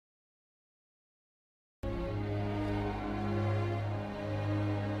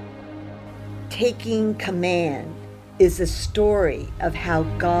Taking command is a story of how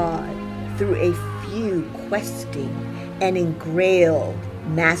God, through a few questing and engrailed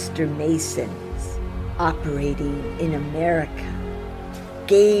master masons operating in America,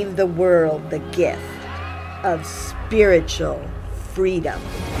 gave the world the gift of spiritual freedom.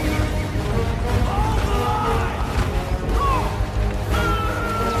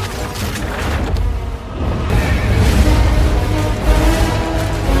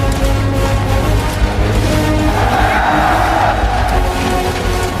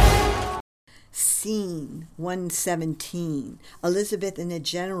 Scene 117. Elizabeth and the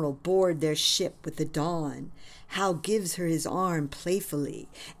general board their ship with the dawn. Howe gives her his arm playfully,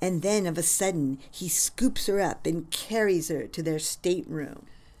 and then of a sudden he scoops her up and carries her to their stateroom.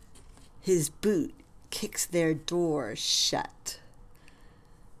 His boot kicks their door shut.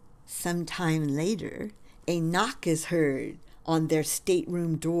 Some time later, a knock is heard on their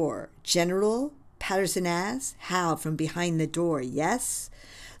stateroom door. General, Patterson asks. Howe from behind the door. Yes?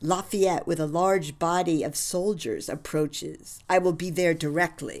 Lafayette, with a large body of soldiers, approaches. I will be there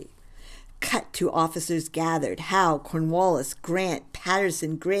directly. Cut to officers gathered. Howe, Cornwallis, Grant,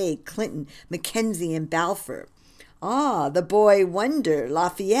 Patterson, Gray, Clinton, Mackenzie, and Balfour. Ah, the boy wonder,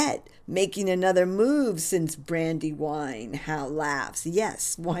 Lafayette, making another move since Brandywine. Howe laughs.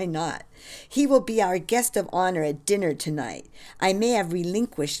 Yes, why not? He will be our guest of honor at dinner tonight. I may have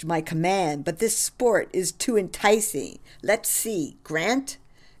relinquished my command, but this sport is too enticing. Let's see. Grant?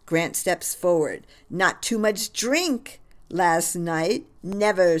 Grant steps forward. Not too much drink last night?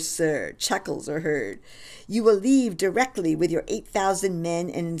 Never, sir. Chuckles are heard. You will leave directly with your 8,000 men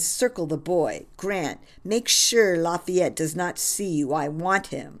and encircle the boy. Grant, make sure Lafayette does not see you. I want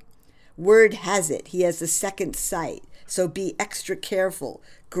him. Word has it he has the second sight, so be extra careful.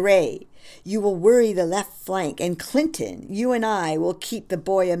 Gray, you will worry the left flank, and Clinton, you and I will keep the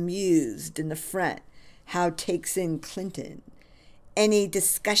boy amused in the front. Howe takes in Clinton. Any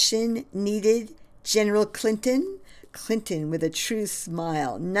discussion needed, General Clinton? Clinton with a true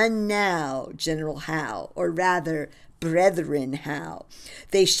smile. None now, General Howe, or rather, Brethren Howe.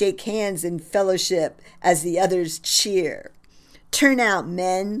 They shake hands in fellowship as the others cheer. Turn out,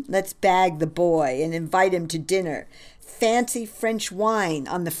 men. Let's bag the boy and invite him to dinner. Fancy French wine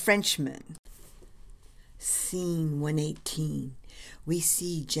on the Frenchman. Scene 118. We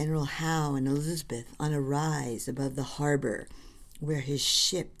see General Howe and Elizabeth on a rise above the harbor, where his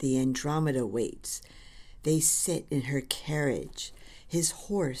ship, the Andromeda, waits. They sit in her carriage. His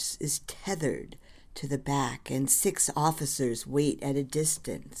horse is tethered to the back, and 6 officers wait at a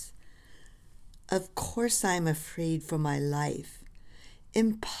distance. Of course I'm afraid for my life.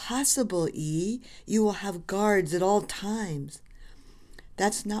 Impossible, E. You will have guards at all times.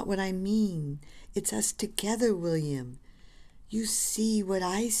 That's not what I mean. It's us together, William. You see what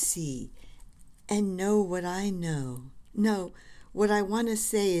I see, and know what I know. No, what I want to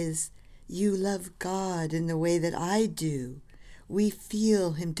say is, you love God in the way that I do. We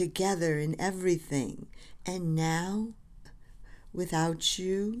feel him together in everything. And now, without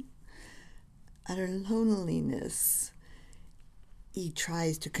you, utter loneliness. E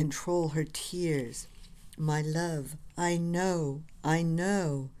tries to control her tears. My love, I know.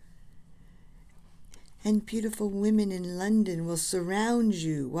 And beautiful women in London will surround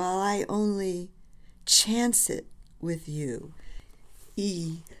you while I only chance it with you.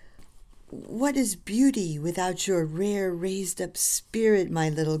 E, what is beauty without your rare raised-up spirit, my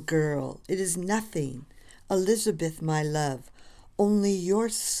little girl? It is nothing. Elizabeth, my love, only your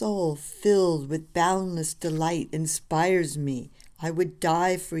soul filled with boundless delight inspires me. I would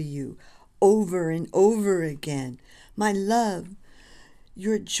die for you over and over again. My love,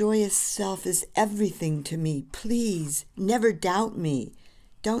 your joyous self is everything to me. Please, never doubt me.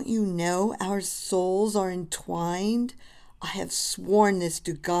 Don't you know our souls are entwined? I have sworn this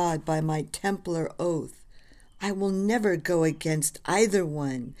to God by my Templar oath. I will never go against either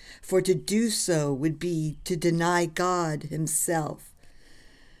one, for to do so would be to deny God himself.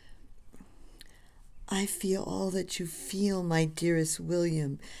 I feel all that you feel, my dearest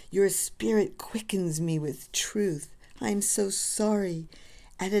William. Your spirit quickens me with truth. I am so sorry.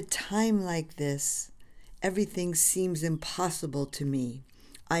 At a time like this, everything seems impossible to me.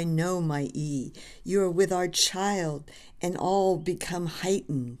 I know, my E, you are with our child, and all become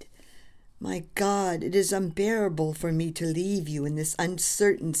heightened. My God, it is unbearable for me to leave you in this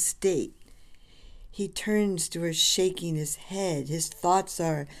uncertain state. He turns to her, shaking his head. His thoughts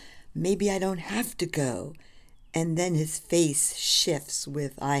are, maybe I don't have to go. And then his face shifts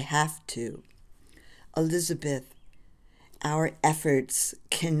with, I have to. Elizabeth, our efforts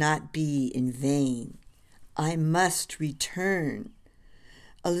cannot be in vain. I must return.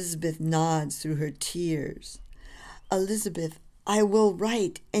 Elizabeth nods through her tears. Elizabeth, I will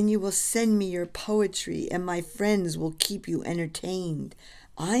write, and you will send me your poetry, and my friends will keep you entertained.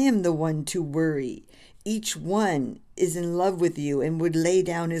 I am the one to worry. Each one is in love with you and would lay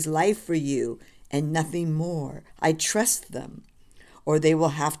down his life for you, and nothing more. I trust them. Or they will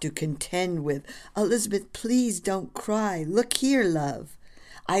have to contend with, Elizabeth, please don't cry. Look here, love.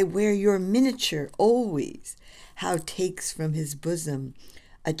 I wear your miniature always. Howe takes from his bosom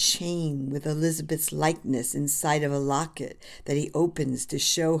a chain with Elizabeth's likeness inside of a locket that he opens to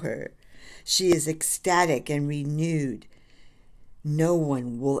show her. She is ecstatic and renewed. No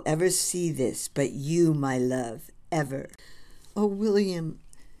one will ever see this but you, my love, ever. Oh, William,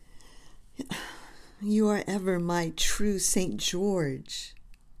 you are ever my true St. George.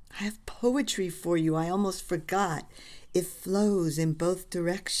 I have poetry for you, I almost forgot. It flows in both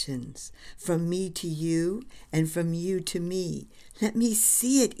directions, from me to you and from you to me. Let me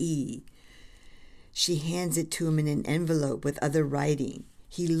see it, E. She hands it to him in an envelope with other writing.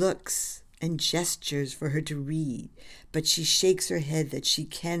 He looks and gestures for her to read, but she shakes her head that she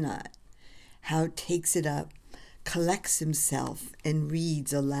cannot. Howe takes it up, collects himself, and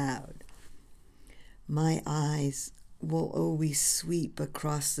reads aloud. My eyes will always sweep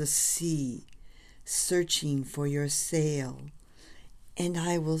across the sea, searching for your sail, and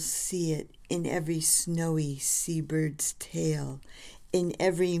I will see it in every snowy seabird's tail, in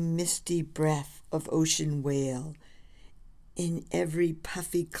every misty breath of ocean whale, in every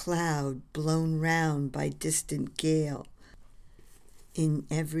puffy cloud blown round by distant gale, in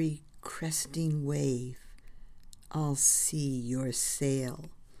every cresting wave I'll see your sail.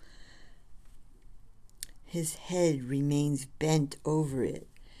 His head remains bent over it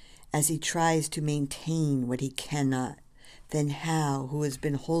as he tries to maintain what he cannot. Then Howe, who has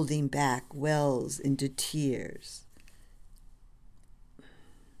been holding back, wells into tears.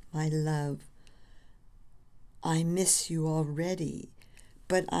 My love, I miss you already,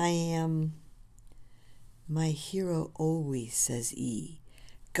 but I am... My hero always, says E.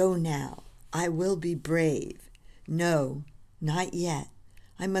 Go now, I will be brave. No, not yet.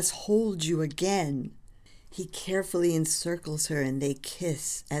 I must hold you again. He carefully encircles her and they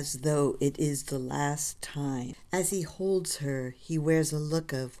kiss as though it is the last time. As he holds her, he wears a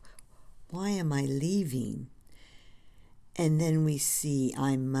look of, why am I leaving? And then we see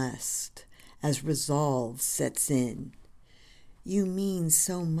I must, as resolve sets in. You mean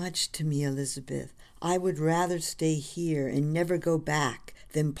so much to me, Elizabeth. I would rather stay here and never go back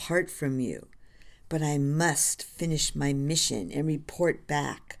than part from you. But I must finish my mission and report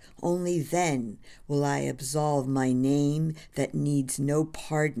back. Only then will I absolve my name that needs no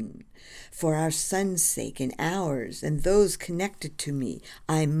pardon. For our son's sake and ours and those connected to me,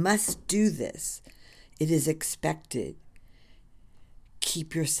 I must do this. It is expected.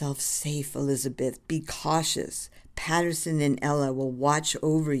 Keep yourself safe, Elizabeth. Be cautious. Patterson and Ella will watch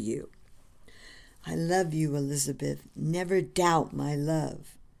over you. I love you, Elizabeth. Never doubt my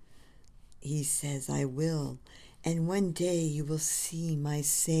love. He says, I will. And one day you will see my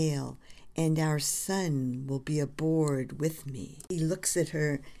sail, and our son will be aboard with me. He looks at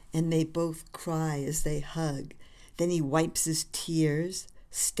her, and they both cry as they hug. Then he wipes his tears,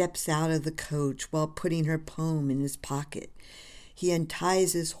 steps out of the coach while putting her poem in his pocket. He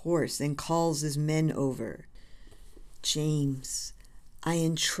unties his horse and calls his men over. James, I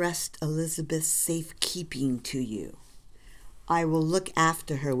entrust Elizabeth's safekeeping to you. I will look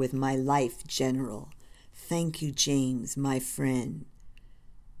after her with my life, General. Thank you, James, my friend.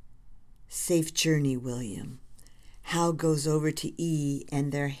 Safe journey, William. Howe goes over to E,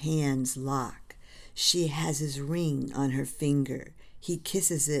 and their hands lock. She has his ring on her finger. He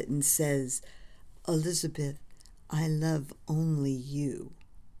kisses it and says, Elizabeth, I love only you.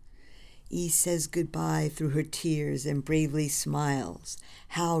 E says goodbye through her tears and bravely smiles.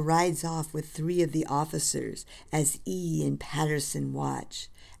 Howe rides off with 3 of the officers as E and Patterson watch.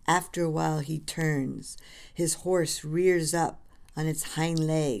 After a while he turns. His horse rears up on its hind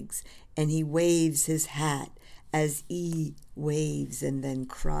legs, and he waves his hat as E waves and then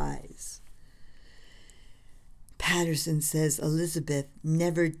cries. Patterson says, Elizabeth,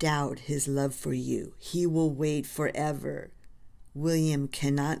 never doubt his love for you. He will wait forever. William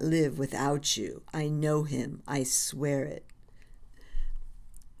cannot live without you. I know him. I swear it.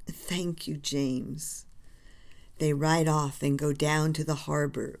 Thank you, James. They ride off and go down to the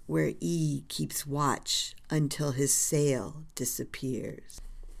harbor where E keeps watch until his sail disappears.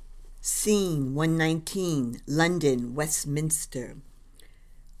 Scene 119, London, Westminster.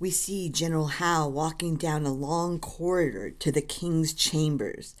 We see General Howe walking down a long corridor to the king's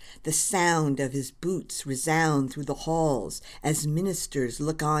chambers. The sound of his boots resound through the halls as ministers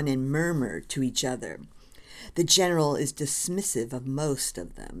look on and murmur to each other. The general is dismissive of most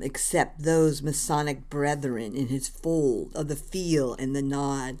of them, except those Masonic brethren in his fold of the feel and the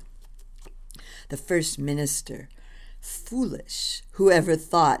nod. The first minister, foolish, whoever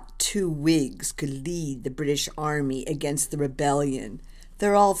thought 2 Whigs could lead the British army against the rebellion.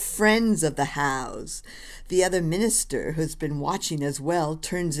 They're all friends of the Howes. The other minister, who's been watching as well,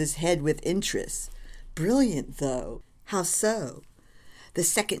 turns his head with interest. Brilliant, though. How so? The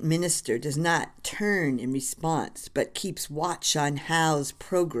second minister does not turn in response, but keeps watch on Howe's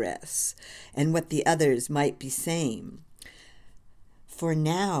progress and what the others might be saying. For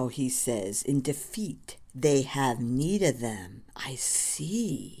now, he says, in defeat, they have need of them. I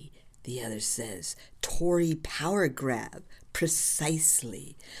see, the other says. Tory power grab.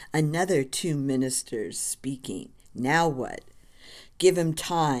 Precisely. Another 2 ministers speaking. Now what? Give him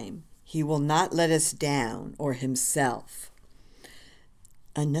time. He will not let us down, or himself.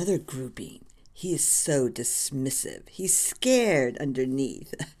 Another grouping. He is so dismissive. He's scared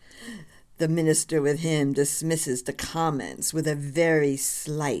underneath. The minister with him dismisses the comments with a very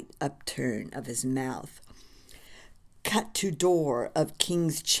slight upturn of his mouth. Cut to door of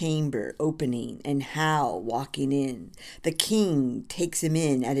king's chamber opening and Howe walking in. The king takes him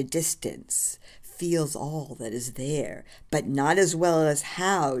in at a distance, feels all that is there, but not as well as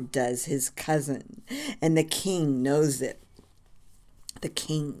Howe does his cousin, and the king knows it. The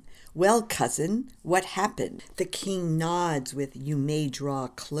king, well, cousin, what happened? The king nods with, you may draw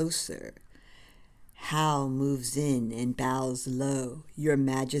closer. Howe moves in and bows low. Your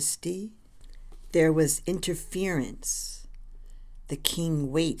Majesty? There was interference. The king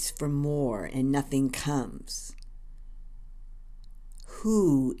waits for more and nothing comes.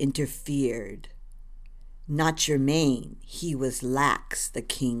 Who interfered? Not Germain. He was lax, the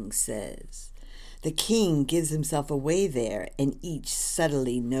king says. The king gives himself away there, and each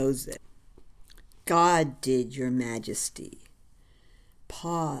subtly knows it. God did, Your Majesty.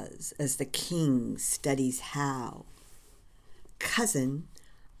 Pause as the king studies Howe. Cousin,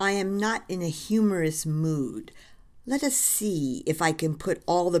 I am not in a humorous mood. Let us see if I can put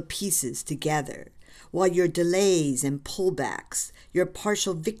all the pieces together, while your delays and pullbacks, your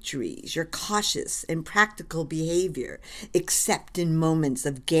partial victories, your cautious and practical behavior, except in moments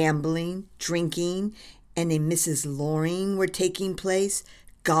of gambling, drinking, and a Mrs. Loring were taking place,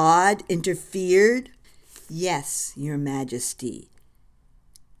 God interfered? Yes, Your Majesty.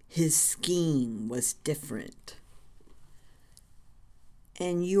 His scheme was different.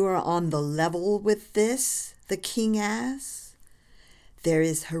 And you are on the level with this? The king asks. There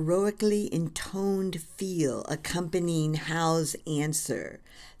is heroically intoned feel accompanying Howe's answer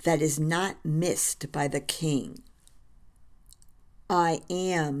that is not missed by the king. I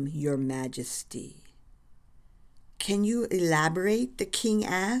am, Your Majesty. Can you elaborate? The king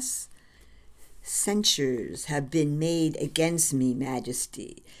asks. Censures have been made against me,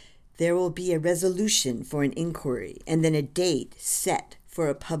 Majesty. There will be a resolution for an inquiry, and then a date set for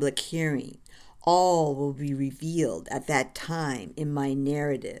a public hearing. All will be revealed at that time in my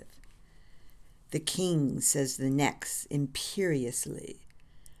narrative. The king says the next imperiously.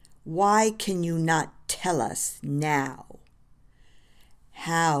 Why can you not tell us now?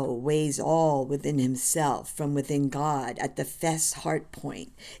 Howe weighs all within himself from within God at the fess heart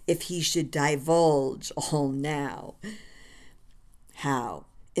point, if he should divulge all now. Howe.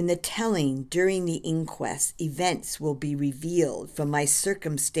 In the telling during the inquest, events will be revealed from my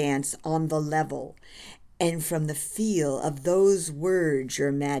circumstance on the level, and from the feel of those words,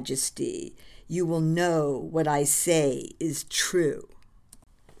 Your Majesty, you will know what I say is true,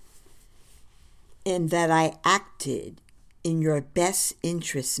 and that I acted in your best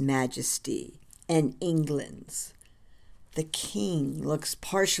interest, Majesty, and England's. The king looks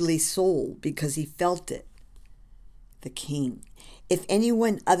partially sold because he felt it. The king. If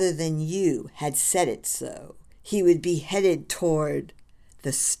anyone other than you had said it so, he would be headed toward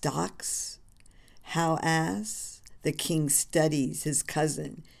the stocks? Howe asks. The king studies his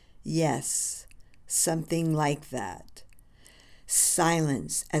cousin. Yes, something like that.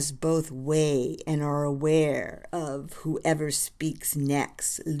 Silence as both weigh and are aware of whoever speaks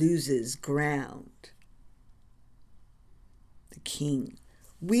next loses ground. The king.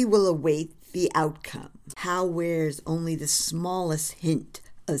 We will await the outcome. Howe wears only the smallest hint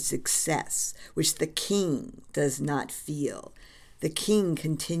of success, which the king does not feel. The king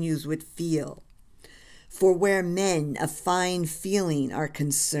continues with feel. For where men of fine feeling are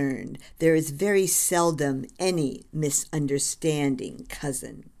concerned, there is very seldom any misunderstanding,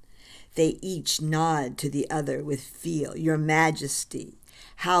 cousin. They each nod to the other with feel. Your Majesty.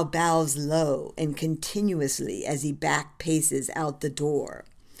 Howe bows low and continuously as he back paces out the door.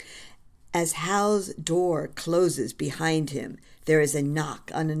 As Howe's door closes behind him, there is a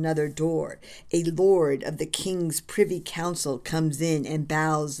knock on another door. A lord of the king's privy council comes in and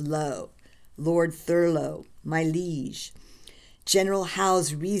bows low. Lord Thurlow, my liege. General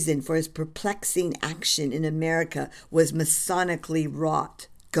Howe's reason for his perplexing action in America was Masonically wrought.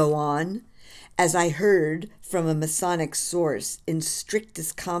 Go on. As I heard from a Masonic source in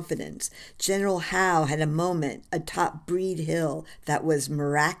strictest confidence, General Howe had a moment atop Breed Hill that was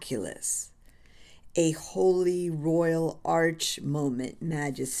miraculous. A holy royal arch moment,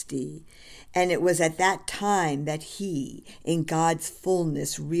 Majesty. And it was at that time that he, in God's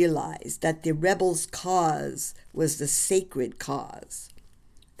fullness, realized that the rebels' cause was the sacred cause.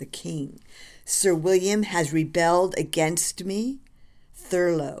 The king. Sir William has rebelled against me?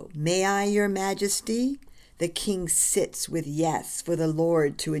 Thurlow. May I, your Majesty? The king sits with yes for the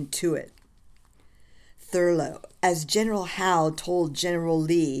Lord to intuit. Thurlow. As General Howe told General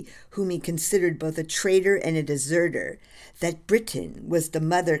Lee, whom he considered both a traitor and a deserter, that Britain was the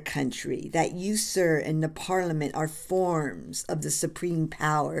mother country, that you, sir, and the Parliament are forms of the supreme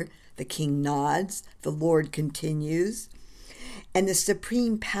power. The king nods. The Lord continues. And the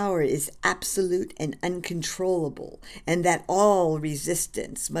supreme power is absolute and uncontrollable, and that all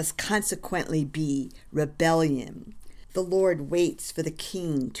resistance must consequently be rebellion. The Lord waits for the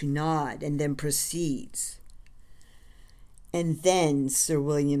king to nod and then proceeds. And then, Sir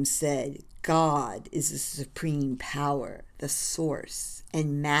William said, God is the supreme power, the source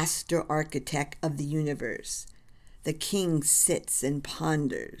and master architect of the universe. The king sits and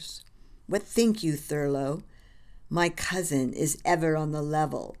ponders. What think you, Thurlow? My cousin is ever on the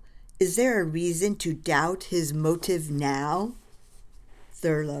level. Is there a reason to doubt his motive now?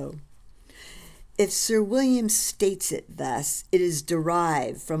 Thurlow. If Sir William states it thus, it is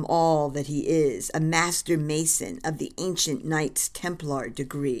derived from all that he is, a master mason of the ancient Knights Templar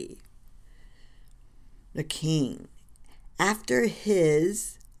degree. The king. After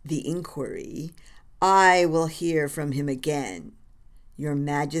the inquiry, I will hear from him again. Your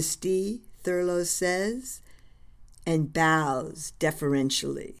Majesty, Thurlow says, and bows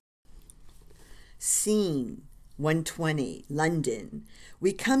deferentially. Scene 120, London.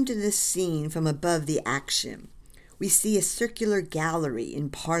 We come to this scene from above the action. We see a circular gallery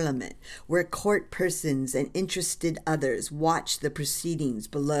in Parliament where court persons and interested others watch the proceedings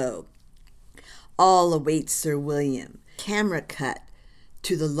below. All await Sir William. Camera cut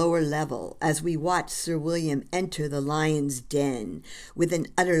to the lower level as we watch Sir William enter the lion's den with an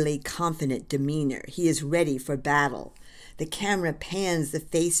utterly confident demeanor. He is ready for battle. The camera pans the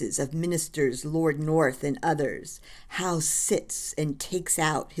faces of ministers, Lord North and others. Howe sits and takes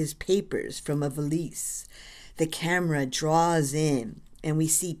out his papers from a valise. The camera draws in, and we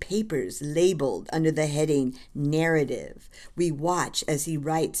see papers labeled under the heading Narrative. We watch as he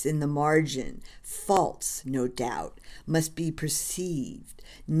writes in the margin, faults, no doubt, must be perceived,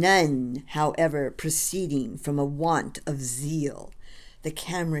 none, however, proceeding from a want of zeal. The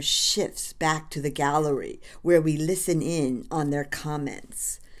camera shifts back to the gallery, where we listen in on their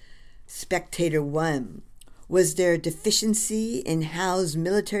comments. Spectator 1. Was there a deficiency in Howe's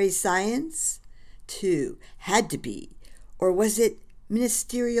military science? 2. Had to be. Or was it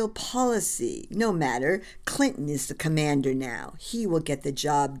ministerial policy? No matter. Clinton is the commander now. He will get the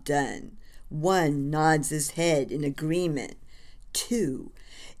job done. 1 nods his head in agreement. 2.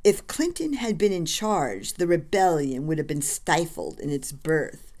 If Clinton had been in charge, the rebellion would have been stifled in its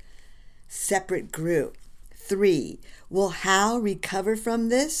birth. Separate group. 3. Will Howe recover from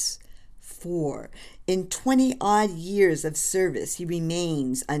this? 4. In 20-odd years of service, he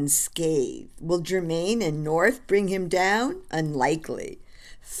remains unscathed. Will Germain and North bring him down? Unlikely.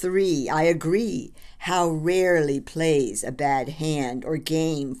 3. I agree. Howe rarely plays a bad hand, or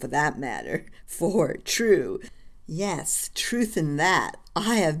game for that matter. 4. True. Yes, truth in that.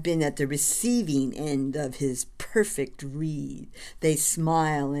 I have been at the receiving end of his perfect read. They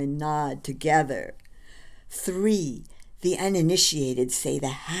smile and nod together. 3. The uninitiated say the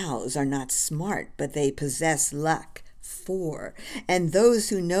Howes are not smart, but they possess luck. 4. And those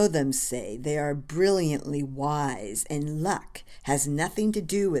who know them say they are brilliantly wise, and luck has nothing to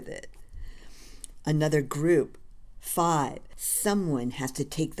do with it. Another group. 5. Someone has to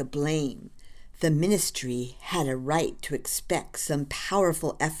take the blame. The ministry had a right to expect some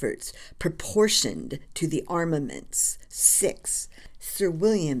powerful efforts proportioned to the armaments. 6. Sir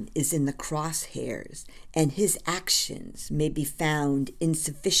William is in the crosshairs, and his actions may be found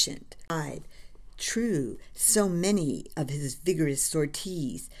insufficient. 5. True, so many of his vigorous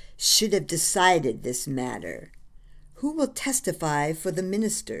sorties should have decided this matter. Who will testify for the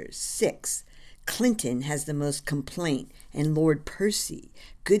ministers? 6. Clinton has the most complaint, and Lord Percy,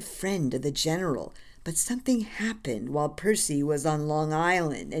 good friend of the general, but something happened while Percy was on Long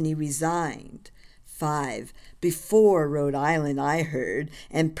Island, and he resigned. 5. Before Rhode Island I heard,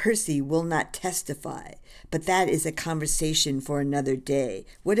 and Percy will not testify, but that is a conversation for another day.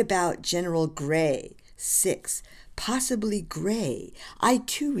 What about General Gray? 6. Possibly Gray. I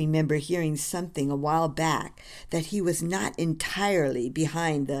too remember hearing something a while back that he was not entirely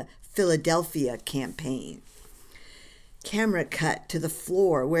behind the Philadelphia campaign. Camera cut to the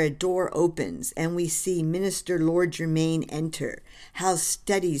floor where a door opens and we see Minister Lord Germain enter. Howe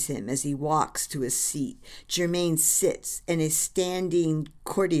studies him as he walks to his seat. Germain sits and a standing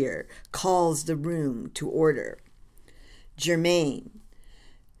courtier calls the room to order. Germain: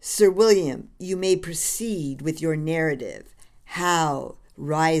 Sir William, you may proceed with your narrative. Howe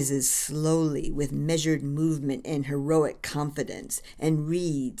rises slowly with measured movement and heroic confidence and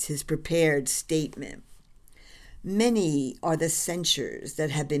reads his prepared statement. Many are the censures that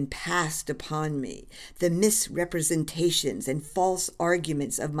have been passed upon me. The misrepresentations and false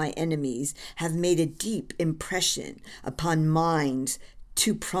arguments of my enemies have made a deep impression upon minds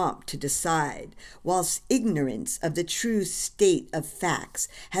too prompt to decide, whilst ignorance of the true state of facts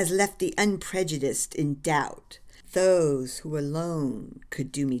has left the unprejudiced in doubt. Those who alone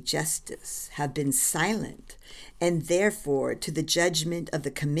could do me justice have been silent, and therefore to the judgment of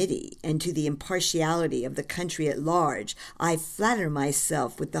the committee and to the impartiality of the country at large, I flatter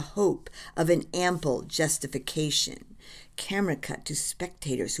myself with the hope of an ample justification. Camera cut to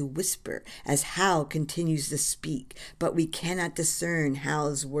spectators who whisper as Howe continues to speak, but we cannot discern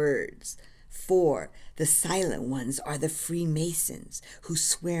Howe's words. 4. The silent ones are the Freemasons, who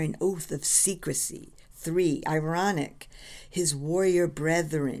swear an oath of secrecy. 3. Ironic. His warrior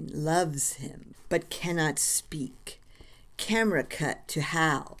brethren loves him, but cannot speak. Camera cut to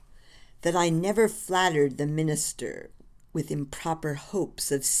Howe. That I never flattered the minister with improper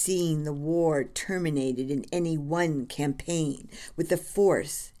hopes of seeing the war terminated in any one campaign, with the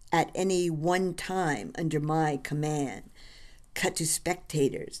force at any one time under my command. Cut to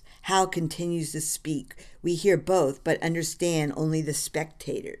spectators. Howe continues to speak. We hear both, but understand only the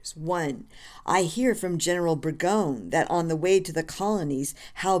spectators. 1. I hear from General Burgoyne that on the way to the colonies,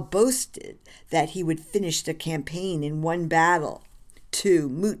 Howe boasted that he would finish the campaign in one battle. 2.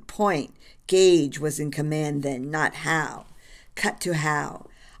 Moot point. Gage was in command then, not Howe. Cut to Howe.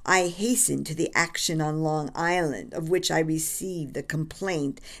 I hastened to the action on Long Island, of which I received the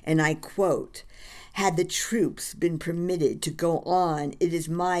complaint, and I quote, "Had the troops been permitted to go on, it is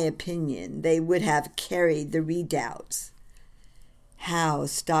my opinion they would have carried the redoubts." Howe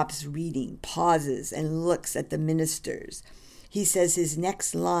stops reading, pauses, and looks at the ministers. He says his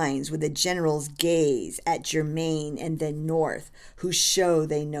next lines with a general's gaze at Germain and then North, who show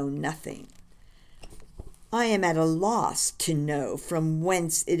they know nothing. I am at a loss to know from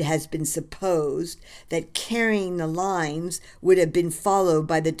whence it has been supposed that carrying the lines would have been followed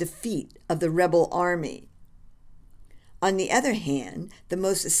by the defeat of the rebel army. On the other hand, the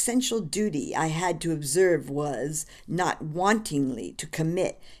most essential duty I had to observe was not wantingly to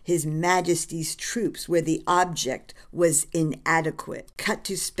commit His Majesty's troops where the object was inadequate. Cut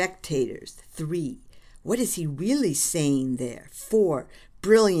to spectators. 3. What is he really saying there? 4.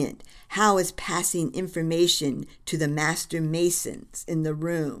 Brilliant. Howe is passing information to the master masons in the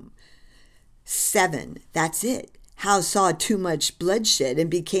room. 7. That's it. Howe saw too much bloodshed and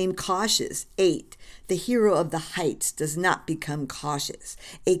became cautious. 8. The hero of the heights does not become cautious.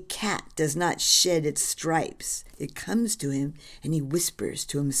 A cat does not shed its stripes. It comes to him and he whispers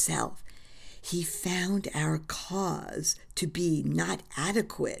to himself, "He found our cause to be not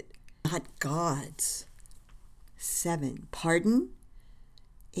adequate, not God's." 7. Pardon?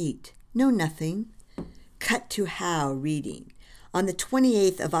 8. No, nothing. Cut to Howe reading. On the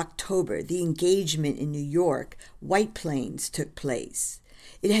 28th of October, the engagement in New York, White Plains, took place.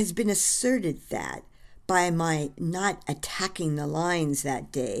 It has been asserted that, by my not attacking the lines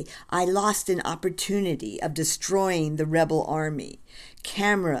that day, I lost an opportunity of destroying the rebel army.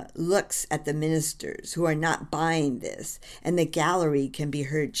 Camera looks at the ministers, who are not buying this, and the gallery can be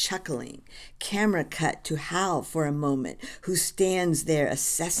heard chuckling. Camera cut to Howe for a moment, who stands there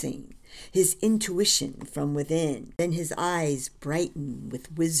assessing his intuition from within. Then his eyes brighten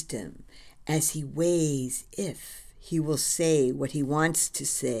with wisdom as he weighs if he will say what he wants to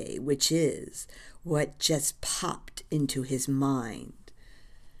say, which is what just popped into his mind.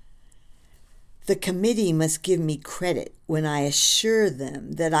 The committee must give me credit when I assure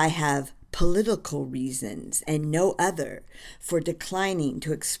them that I have political reasons and no other for declining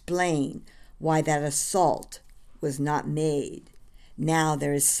to explain why that assault was not made. Now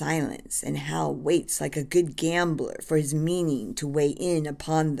there is silence, and Howe waits like a good gambler for his meaning to weigh in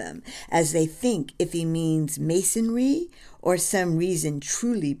upon them, as they think if he means masonry or some reason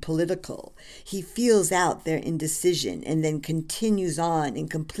truly political. He feels out their indecision and then continues on in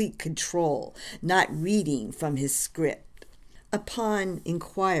complete control, not reading from his script. Upon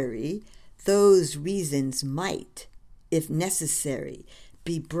inquiry, those reasons might, if necessary,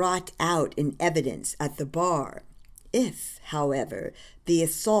 be brought out in evidence at the bar. If, however, the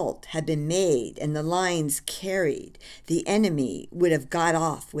assault had been made and the lines carried, the enemy would have got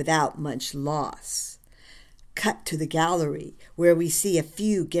off without much loss. Cut to the gallery, where we see a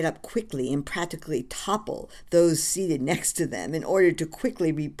few get up quickly and practically topple those seated next to them in order to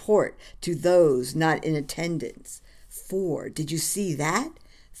quickly report to those not in attendance. 4, did you see that?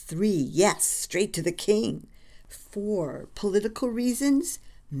 3, yes, straight to the king. 4, political reasons?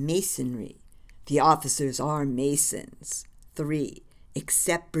 Masonry. The officers are Masons. 3,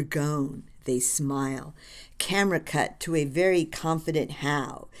 except Burgone. They smile. Camera cut to a very confident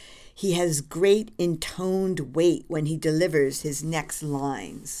Howe. He has great intoned weight when he delivers his next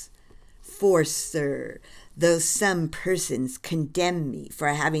lines. 4, sir, though some persons condemn me for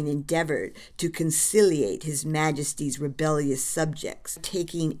having endeavored to conciliate His Majesty's rebellious subjects,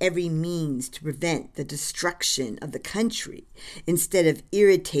 taking every means to prevent the destruction of the country, instead of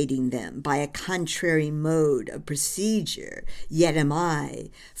irritating them by a contrary mode of procedure, yet am I,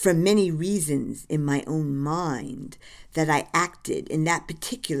 from many reasons in my own mind, that I acted in that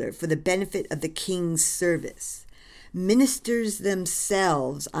particular for the benefit of the king's service. Ministers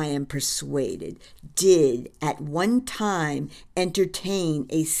themselves, I am persuaded, did at one time entertain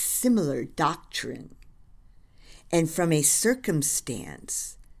a similar doctrine, and from a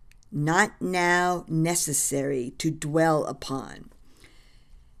circumstance not now necessary to dwell upon.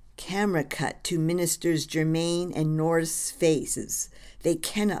 Camera cut to Ministers Germain and North's faces. They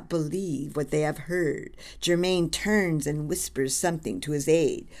cannot believe what they have heard. Germain turns and whispers something to his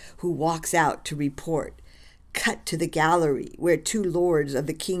aide, who walks out to report. Cut to the gallery, where 2 lords of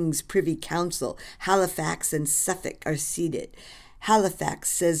the king's privy council, Halifax and Suffolk, are seated. Halifax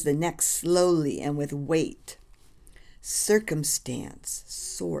says the next slowly and with weight. Circumstance,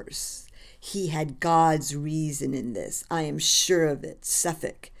 source. He had God's reason in this. I am sure of it.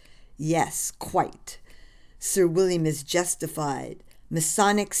 Suffolk. Yes, quite. Sir William is justified.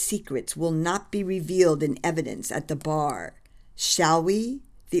 Masonic secrets will not be revealed in evidence at the bar. Shall we?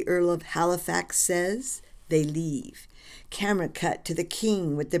 The Earl of Halifax says. They leave. Camera cut to the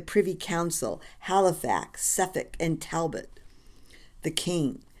king with the privy council, Halifax, Suffolk, and Talbot. The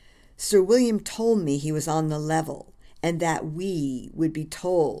king. Sir William told me he was on the level, and that we would be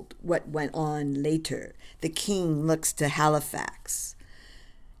told what went on later. The king looks to Halifax.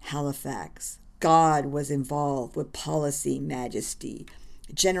 Halifax. God was involved with policy, Majesty.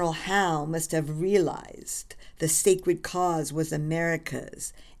 General Howe must have realized the sacred cause was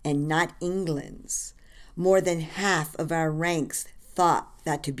America's and not England's. More than half of our ranks thought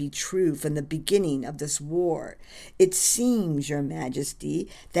that to be true from the beginning of this war. It seems, Your Majesty,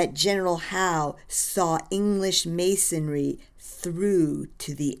 that General Howe saw English masonry through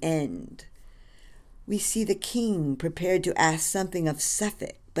to the end. We see the king prepared to ask something of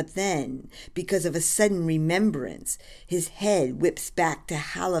Suffolk, but then, because of a sudden remembrance, his head whips back to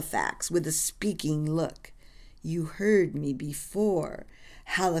Halifax with a speaking look. You heard me before.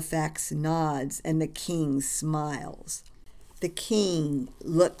 Halifax nods, and the king smiles. The king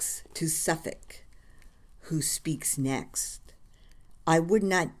looks to Suffolk, who speaks next. I would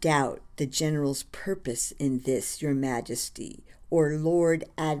not doubt the general's purpose in this, Your Majesty, or Lord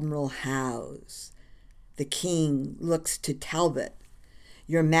Admiral Howe's. The king looks to Talbot.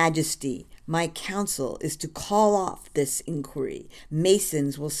 Your Majesty, my counsel is to call off this inquiry.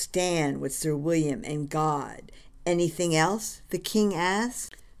 Masons will stand with Sir William and God. Anything else? The king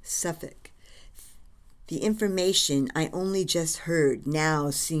asked. Suffolk. The information I only just heard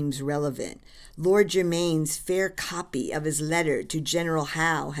now seems relevant. Lord Germain's fair copy of his letter to General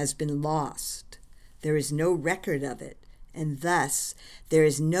Howe has been lost. There is no record of it, and thus there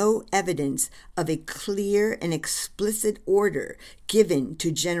is no evidence of a clear and explicit order given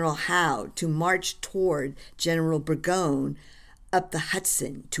to General Howe to march toward General Burgone up the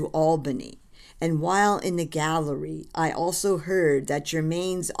Hudson to Albany. And while in the gallery, I also heard that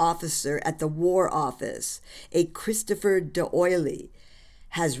Germain's officer at the War Office, a Christopher d'Oyley,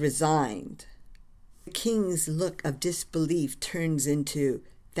 has resigned. The king's look of disbelief turns into,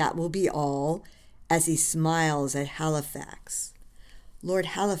 that will be all, as he smiles at Halifax. Lord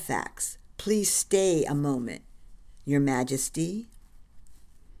Halifax, Please stay a moment, Your Majesty.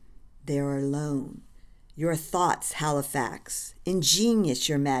 They are alone. Your thoughts, Halifax. Ingenious,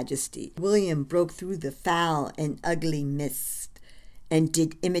 Your Majesty. William broke through the foul and ugly mist, and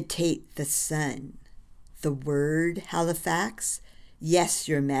did imitate the sun. The word, Halifax? Yes,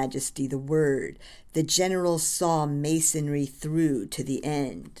 Your Majesty, the word. The general saw masonry through to the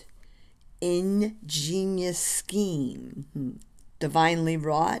end. Ingenious scheme. Divinely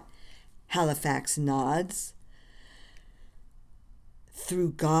wrought? Halifax nods.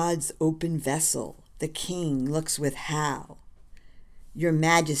 Through God's open vessel, the king looks with Howe. Your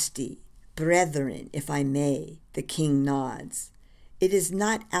Majesty, brethren, if I may, the king nods. It is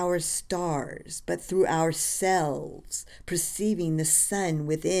not our stars, but through ourselves, perceiving the sun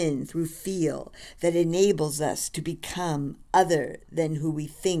within through feel, that enables us to become other than who we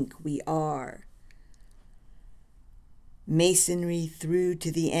think we are. Masonry through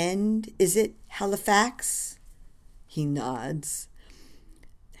to the end, is it, Halifax? He nods.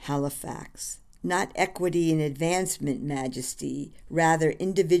 Halifax. Not equity and advancement, Majesty, rather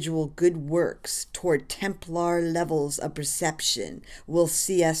individual good works toward Templar levels of perception will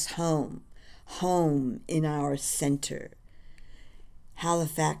see us home in our center.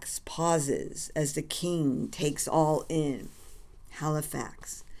 Halifax pauses as the king takes all in.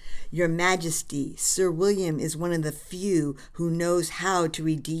 Halifax. Your Majesty, Sir William is one of the few who knows how to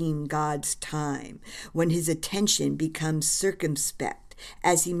redeem God's time, when his attention becomes circumspect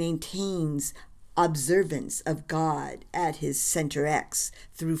as he maintains observance of God at his center X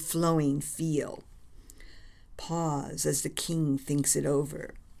through flowing feel. Pause as the king thinks it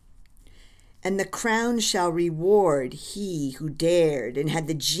over. And the crown shall reward he who dared and had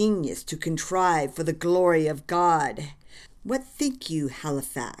the genius to contrive for the glory of God. What think you,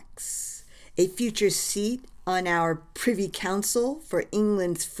 Halifax? A future seat on our Privy Council for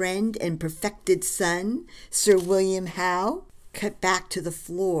England's friend and perfected son, Sir William Howe? Cut back to the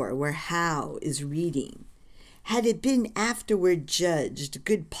floor where Howe is reading. Had it been afterward judged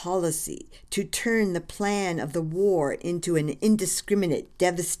good policy to turn the plan of the war into an indiscriminate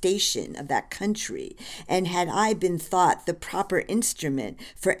devastation of that country, and had I been thought the proper instrument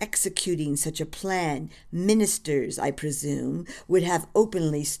for executing such a plan, ministers, I presume, would have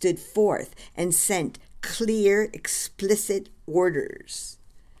openly stood forth and sent clear, explicit orders.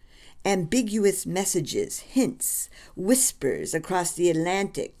 Ambiguous messages, hints, whispers across the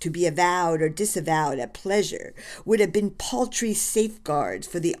Atlantic to be avowed or disavowed at pleasure would have been paltry safeguards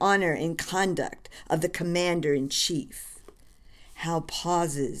for the honor and conduct of the commander-in-chief. Howe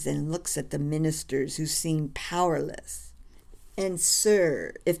pauses and looks at the ministers who seem powerless. And,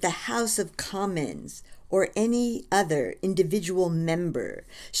 sir, if the House of Commons or any other individual member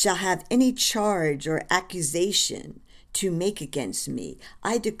shall have any charge or accusation to make against me,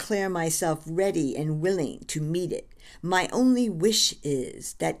 I declare myself ready and willing to meet it. My only wish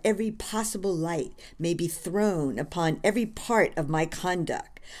is that every possible light may be thrown upon every part of my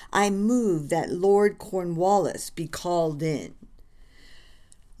conduct. I move that Lord Cornwallis be called in.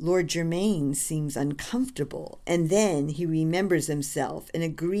 Lord Germain seems uncomfortable, and then he remembers himself and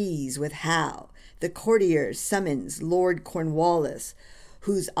agrees with Howe. The courtier summons Lord Cornwallis,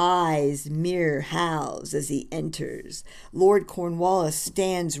 whose eyes mirror Howe's as he enters. Lord Cornwallis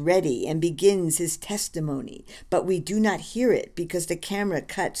stands ready and begins his testimony, but we do not hear it because the camera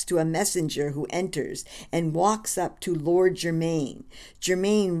cuts to a messenger who enters and walks up to Lord Germain.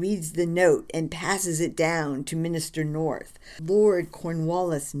 Germain reads the note and passes it down to Minister North. Lord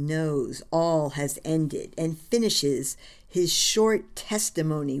Cornwallis knows all has ended and finishes his short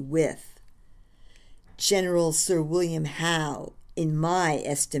testimony with, General Sir William Howe, in my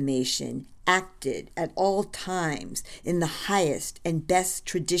estimation, acted at all times in the highest and best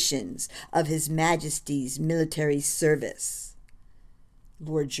traditions of His Majesty's military service.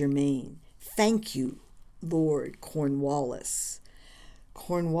 Lord Germain. Thank you, Lord Cornwallis.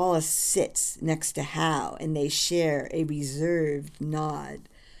 Cornwallis sits next to Howe, and they share a reserved nod.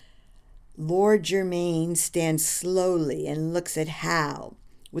 Lord Germain stands slowly and looks at Howe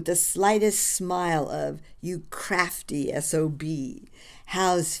with the slightest smile of, "You crafty S.O.B."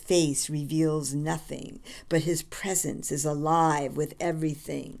 Howe's face reveals nothing, but his presence is alive with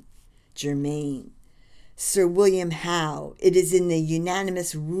everything. Germain. Sir William Howe, it is in the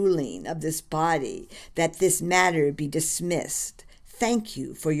unanimous ruling of this body that this matter be dismissed. Thank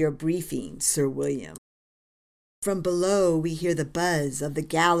you for your briefing, Sir William. From below we hear the buzz of the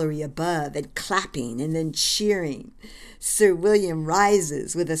gallery above, and clapping and then cheering. Sir William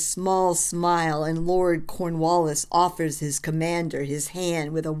rises with a small smile, and Lord Cornwallis offers his commander his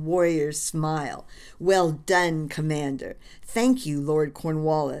hand with a warrior's smile. "Well done, Commander." "Thank you, Lord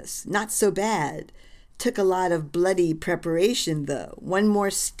Cornwallis. Not so bad. Took a lot of bloody preparation, though. One more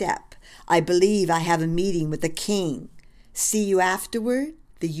step. I believe I have a meeting with the king. See you afterward?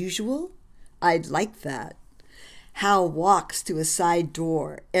 The usual?" "I'd like that." Howe walks to a side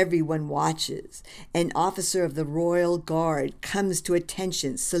door. Everyone watches. An officer of the Royal Guard comes to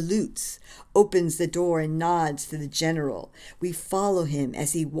attention, salutes, opens the door, and nods to the general. We follow him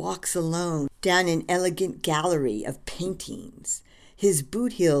as he walks alone down an elegant gallery of paintings. His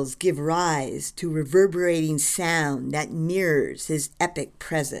boot heels give rise to reverberating sound that mirrors his epic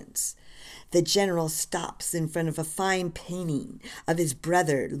presence. The general stops in front of a fine painting of his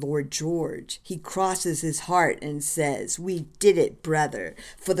brother, Lord George. He crosses his heart and says, "We did it, brother,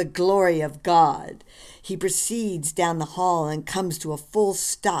 for the glory of God." He proceeds down the hall and comes to a full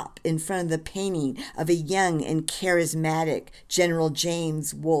stop in front of the painting of a young and charismatic General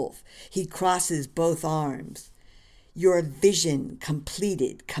James Wolfe. He crosses both arms. "Your vision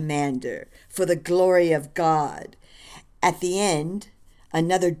completed, Commander, for the glory of God." At the end,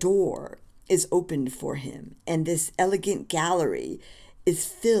 another door is opened for him, and this elegant gallery is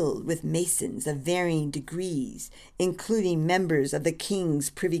filled with masons of varying degrees, including members of the King's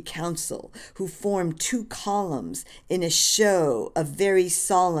Privy Council, who form two columns in a show of very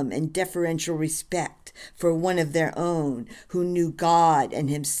solemn and deferential respect for one of their own who knew God and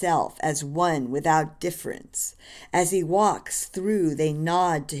himself as one without difference. As he walks through, they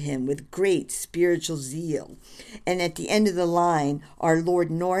nod to him with great spiritual zeal, and at the end of the line are Lord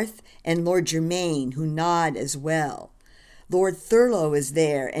North and Lord Germain, who nod as well. Lord Thurlow is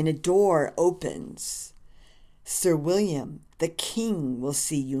there, and a door opens. "Sir William, the king will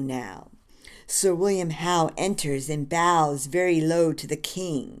see you now." Sir William Howe enters and bows very low to the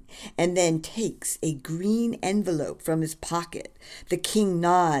king, and then takes a green envelope from his pocket. The king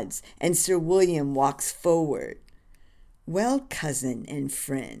nods, and Sir William walks forward. "Well, cousin and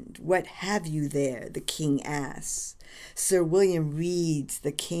friend, what have you there?" the king asks. Sir William reads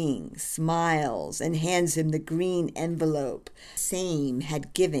the king, smiles, and hands him the green envelope same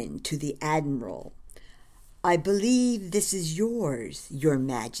had given to the admiral. "I believe this is yours, your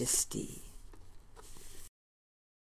majesty."